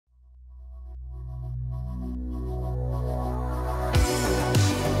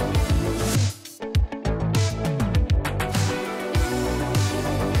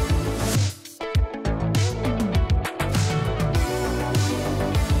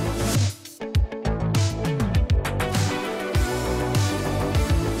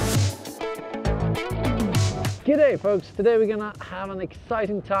G'day folks, today we're gonna have an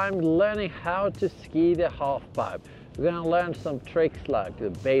exciting time learning how to ski the halfpipe. We're gonna learn some tricks like the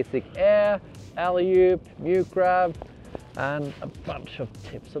basic air, alley-oop, mutegrab, and a bunch of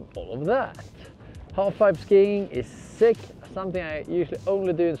tips on all of that. Halfpipe skiing is sick, something I usually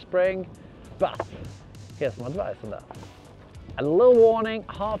only do in spring, but here's some advice on that. A little warning,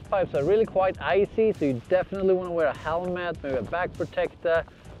 halfpipes are really quite icy, so you definitely want to wear a helmet, maybe a back protector.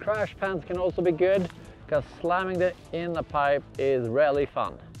 Crash pants can also be good, because slamming in a pipe is really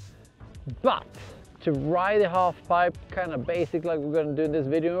fun. But to ride a halfpipe, kind of basic like we're going to do in this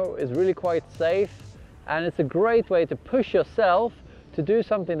video, is really quite safe, and it's a great way to push yourself to do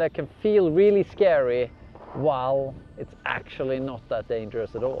something that can feel really scary while it's actually not that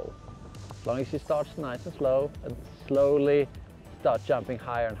dangerous at all. As long as you start nice and slow and slowly start jumping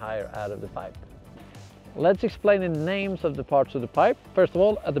higher and higher out of the pipe. Let's explain the names of the parts of the pipe. First of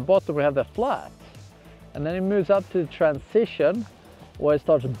all, at the bottom we have the flat. And then it moves up to the transition where it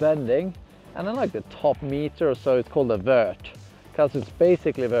starts bending, and then like the top meter or so it's called a vert, because it's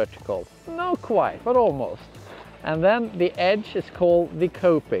basically vertical. Not quite, but almost. And then the edge is called the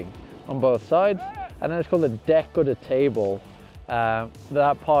coping on both sides, and then it's called the deck or the table.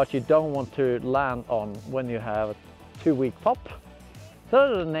 That part you don't want to land on when you have a too weak pop.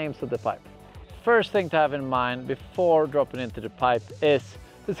 Those are the names of the pipe. First thing to have in mind before dropping into the pipe is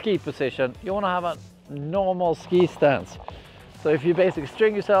the ski position. You want to have a normal ski stance. So if you basically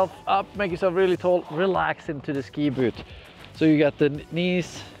string yourself up, make yourself really tall, relax into the ski boot. So you got the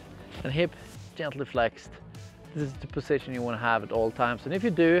knees and hip gently flexed. This is the position you want to have at all times. And if you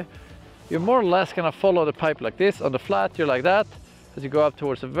do, you're more or less going to follow the pipe like this. On the flat, you're like that. As you go up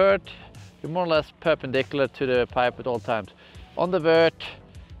towards the vert, you're more or less perpendicular to the pipe at all times. On the vert,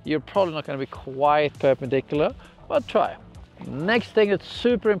 you're probably not going to be quite perpendicular, but try. Next thing that's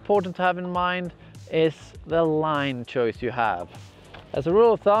super important to have in mind is the line choice you have. As a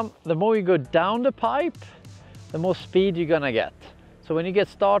rule of thumb, the more you go down the pipe, the more speed you're gonna get. So when you get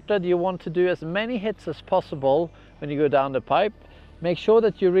started, you want to do as many hits as possible when you go down the pipe. Make sure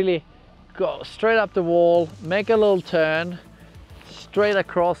that you really go straight up the wall, make a little turn, straight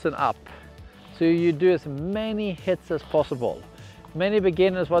across and up. So you do as many hits as possible. Many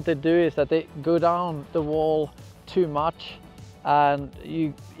beginners, what they do is that they go down the wall too much, and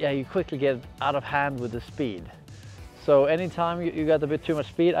you quickly get out of hand with the speed. So anytime you got a bit too much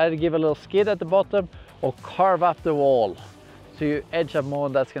speed, either give a little skid at the bottom or carve up the wall. So you edge up more,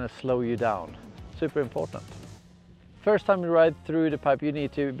 and that's going to slow you down. Super important. First time you ride through the pipe, you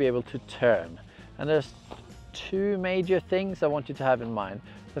need to be able to turn. And there's two major things I want you to have in mind.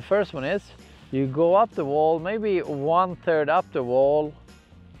 The first one is, you go up the wall, maybe 1/3 up the wall,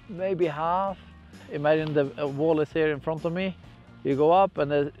 maybe half. Imagine the wall is here in front of me. You go up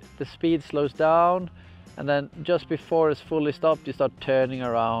and the speed slows down, and then just before it's fully stopped, you start turning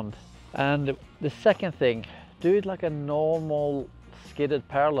around. And the second thing, do it like a normal skidded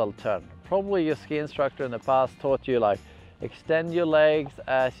parallel turn. Probably your ski instructor in the past taught you like extend your legs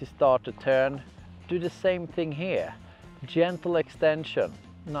as you start to turn. Do the same thing here. Gentle extension,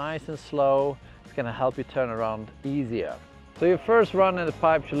 nice and slow. It's gonna help you turn around easier. So your first run in the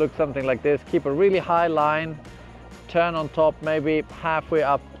pipe should look something like this. Keep a really high line, turn on top, maybe halfway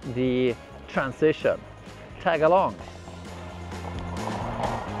up the transition. Tag along.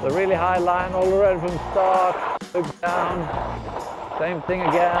 The really high line already from start, look down, same thing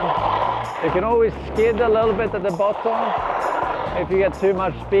again. You can always skid a little bit at the bottom if you get too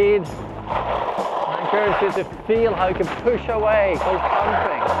much speed. I encourage you to feel how you can push away, called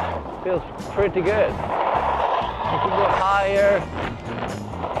pumping. Feels pretty good. You can go higher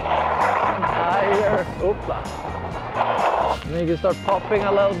and higher. Oopla. And then you can start popping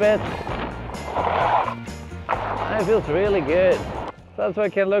a little bit. And it feels really good. That's what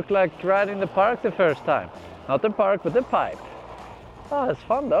it can look like riding the park the first time. Not the park, but the pipe. Oh, it's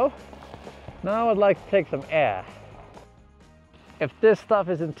fun though. Now I'd like to take some air. If this stuff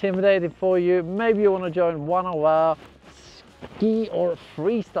is intimidating for you, maybe you want to join one of our ski or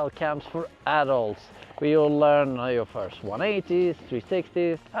freestyle camps for adults, where you'll learn your first 180s,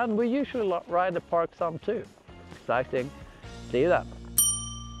 360s, and we usually ride the park some too. Exciting. See you then.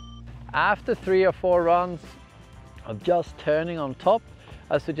 After 3 or 4 runs of just turning on top,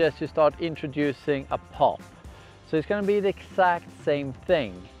 I suggest you start introducing a pop. So it's going to be the exact same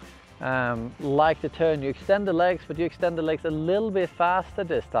thing. Like the turn, you extend the legs, but you extend the legs a little bit faster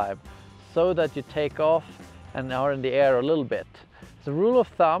this time, so that you take off and are in the air a little bit. As a rule of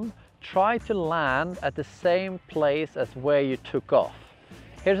thumb, try to land at the same place as where you took off.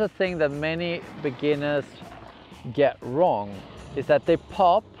 Here's a thing that many beginners get wrong, is that they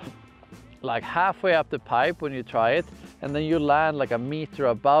pop like halfway up the pipe when you try it, and then you land like a meter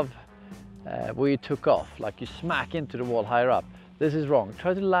above where you took off, like you smack into the wall higher up. This is wrong.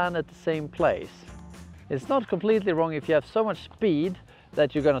 Try to land at the same place. It's not completely wrong if you have so much speed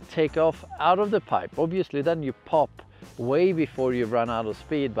that you're gonna take off out of the pipe. Obviously then you pop way before you run out of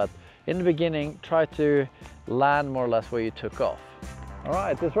speed, but in the beginning try to land more or less where you took off. All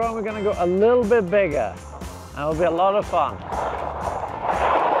right, this round we're gonna go a little bit bigger. And it'll be a lot of fun.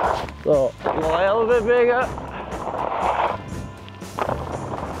 So a little bit bigger.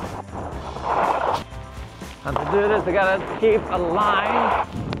 And to do this, you gotta keep a line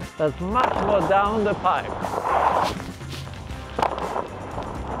that's much more down the pipe.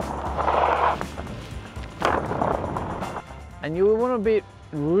 And you want to be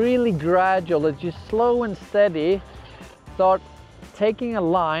really gradual, that you slow and steady start taking a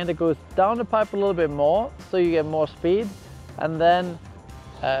line that goes down the pipe a little bit more so you get more speed, and then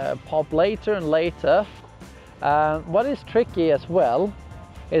pop later and later. What is tricky as well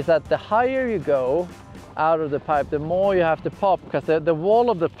is that the higher you go out of the pipe, the more you have to pop, because the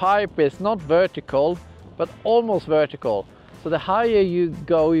wall of the pipe is not vertical but almost vertical. So the higher you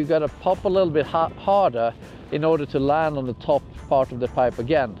go, you got to pop a little bit harder in order to land on the top part of the pipe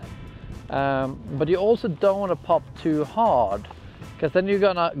again. But you also don't want to pop too hard, because then you're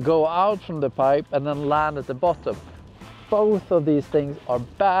gonna go out from the pipe and then land at the bottom. Both of these things are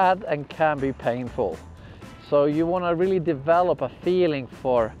bad and can be painful. So you want to really develop a feeling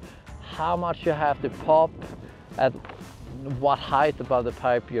for how much you have to pop at what height above the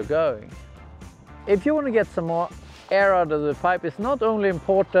pipe you're going. If you want to get some more air out of the pipe, it's not only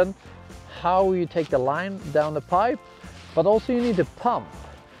important how you take the line down the pipe, but also you need to pump.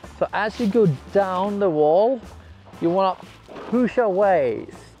 So as you go down the wall, you want to push away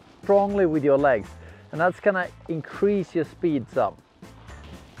strongly with your legs, and that's going to increase your speed some.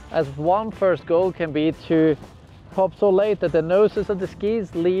 As one first goal can be to pop so late that the noses of the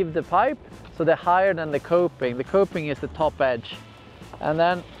skis leave the pipe, so they're higher than the coping. The coping is the top edge. And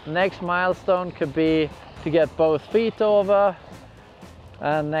then next milestone could be to get both feet over,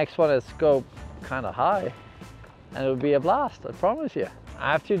 and next one is go kind of high, and it will be a blast, I promise you.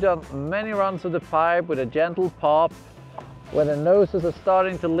 After you've done many runs of the pipe with a gentle pop, when the noses are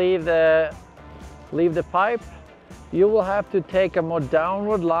starting to leave the pipe, you will have to take a more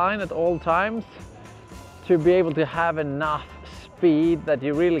downward line at all times to be able to have enough speed that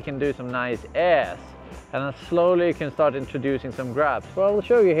you really can do some nice airs. And then slowly you can start introducing some grabs. So I'll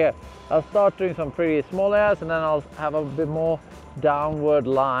show you here. I'll start doing some pretty small airs, and then I'll have a bit more downward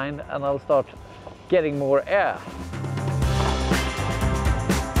line, and I'll start getting more air.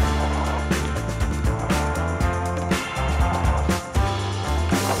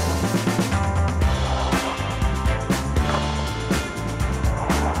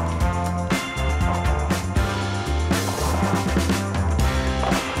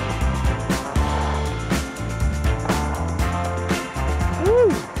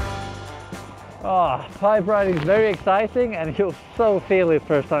 Oh, pipe riding is very exciting, and you'll so feel it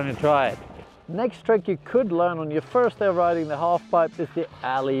first time you try it. Next trick you could learn on your first day of riding the half pipe is the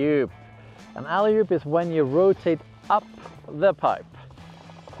alley-oop. An alley-oop is when you rotate up the pipe,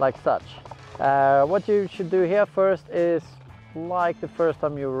 like such. What you should do here first is, like the first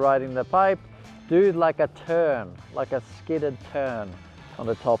time you were riding the pipe, do it like a turn, like a skidded turn on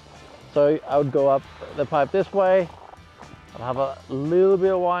the top. So I would go up the pipe this way, I'll have a little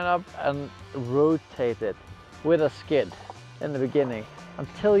bit of wind up and rotate it with a skid in the beginning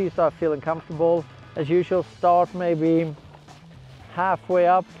until you start feeling comfortable. As usual, start maybe halfway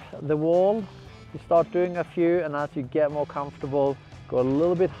up the wall. You start doing a few, and as you get more comfortable, go a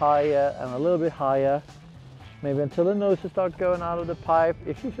little bit higher and a little bit higher, maybe until the noses start going out of the pipe,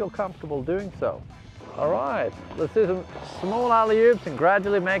 if you feel comfortable doing so. All right, let's do some small alley-oops and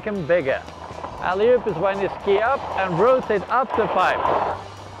gradually make them bigger. Alley-oop is when you ski up and rotate up the pipe.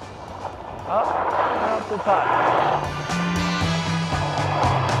 Up and up the pipe.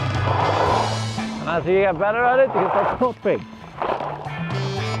 And as you get better at it, you can start popping.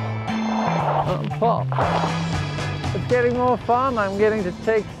 And pop. It's getting more fun. I'm getting to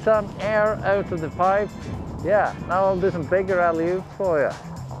take some air out of the pipe. Yeah, now I'll do some bigger alley-oops for you.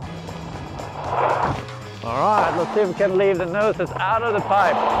 All right, let's see if we can leave the noses out of the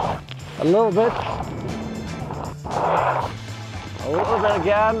pipe. A little bit. A little bit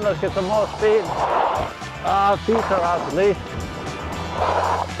again. Let's get some more speed. Feet are out at least.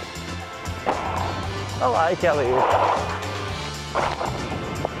 I like alley-oops.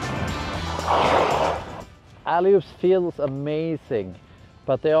 Alley-oops feels amazing,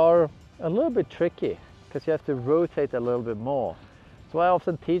 but they are a little bit tricky because you have to rotate a little bit more. So I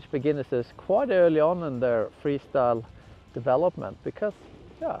often teach beginners this quite early on in their freestyle development, because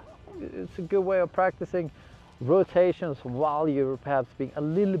yeah, it's a good way of practicing rotations while you're perhaps being a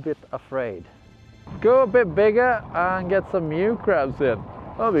little bit afraid. Go a bit bigger and get some mute grabs in.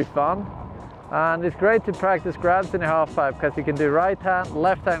 That'll be fun. And it's great to practice grabs in a half pipe because you can do right hand,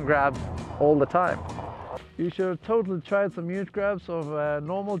 left hand grabs all the time. You should have totally tried some mute grabs of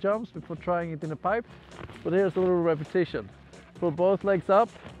normal jumps before trying it in a pipe. But here's a little repetition. Pull both legs up,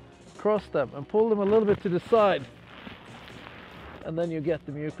 cross them and pull them a little bit to the side. And then you get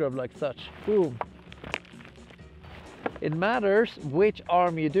the mute grab like such. Boom. It matters which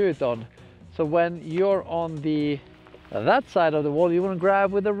arm you do it on. So when you're on that side of the wall, you want to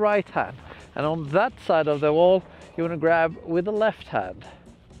grab with the right hand. And on that side of the wall, you want to grab with the left hand.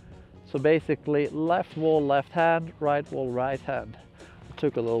 So basically, left wall, left hand, right wall, right hand. It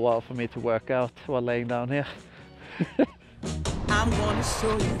took a little while for me to work out while laying down here. I'm gonna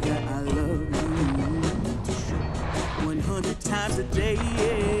show you that I love you 100 times a day.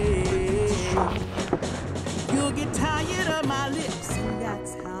 You'll get tired of my lips, and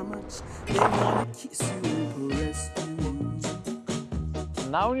that's how much they wanna kiss you and caress you.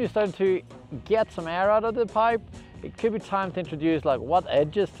 Now when you start to get some air out of the pipe, it could be time to introduce like what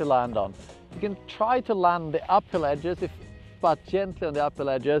edges to land on. You can try to land the uphill edges, but gently on the uphill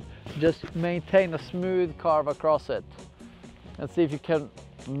edges. Just maintain a smooth carve across it. And see if you can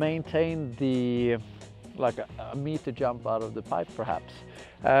maintain the like a meter jump out of the pipe perhaps.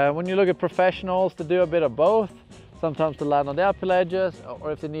 When you look at professionals, they do a bit of both. Sometimes they land on the uphill edges,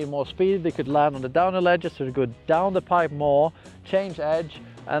 or if they need more speed, they could land on the downhill edges, so they go down the pipe more, change edge,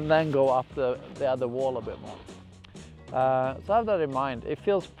 and then go up the other wall a bit more. So have that in mind. It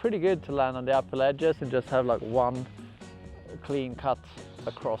feels pretty good to land on the uphill edges and just have like one clean cut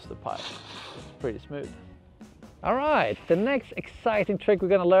across the pipe. It's pretty smooth. All right, the next exciting trick we're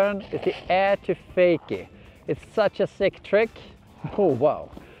gonna learn is the air to fakie. It's such a sick trick. Oh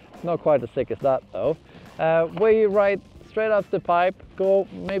wow, it's not quite as sick as that though. Where you ride straight up the pipe, go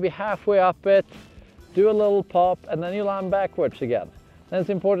maybe halfway up it, do a little pop, and then you land backwards again. Then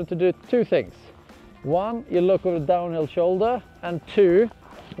it's important to do two things. One, you look over the downhill shoulder, and two,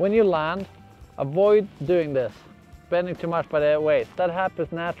 when you land, avoid doing this, bending too much by the waist. That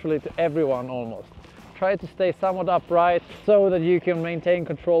happens naturally to everyone almost. Try to stay somewhat upright so that you can maintain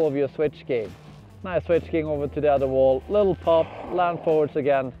control of your switch skiing. Nice switch skiing over to the other wall, little pop, land forwards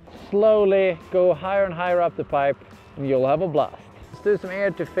again. Slowly go higher and higher up the pipe and you'll have a blast. Let's do some air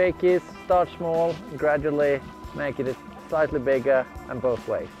to fakies, start small, gradually make it slightly bigger and both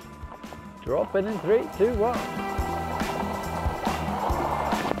ways. Drop it in 3, 2, 1.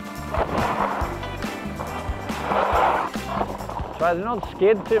 Try to not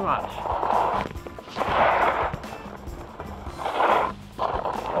skid too much.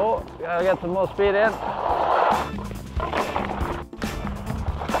 Oh, gotta get some more speed in.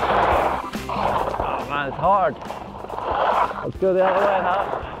 Oh man, it's hard. Let's go the other way now.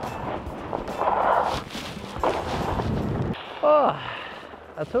 Oh,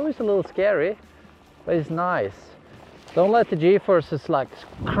 that's always a little scary, but it's nice. Don't let the G-forces like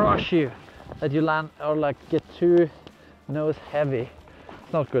crush you, that you land or like get too nose heavy.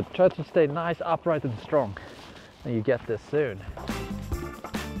 It's not good. Try to stay nice, upright and strong, and you get this soon.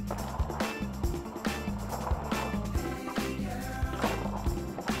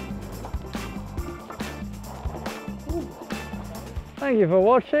 Thank you for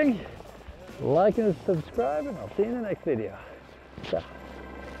watching, like and subscribe, and I'll see you in the next video. Ciao.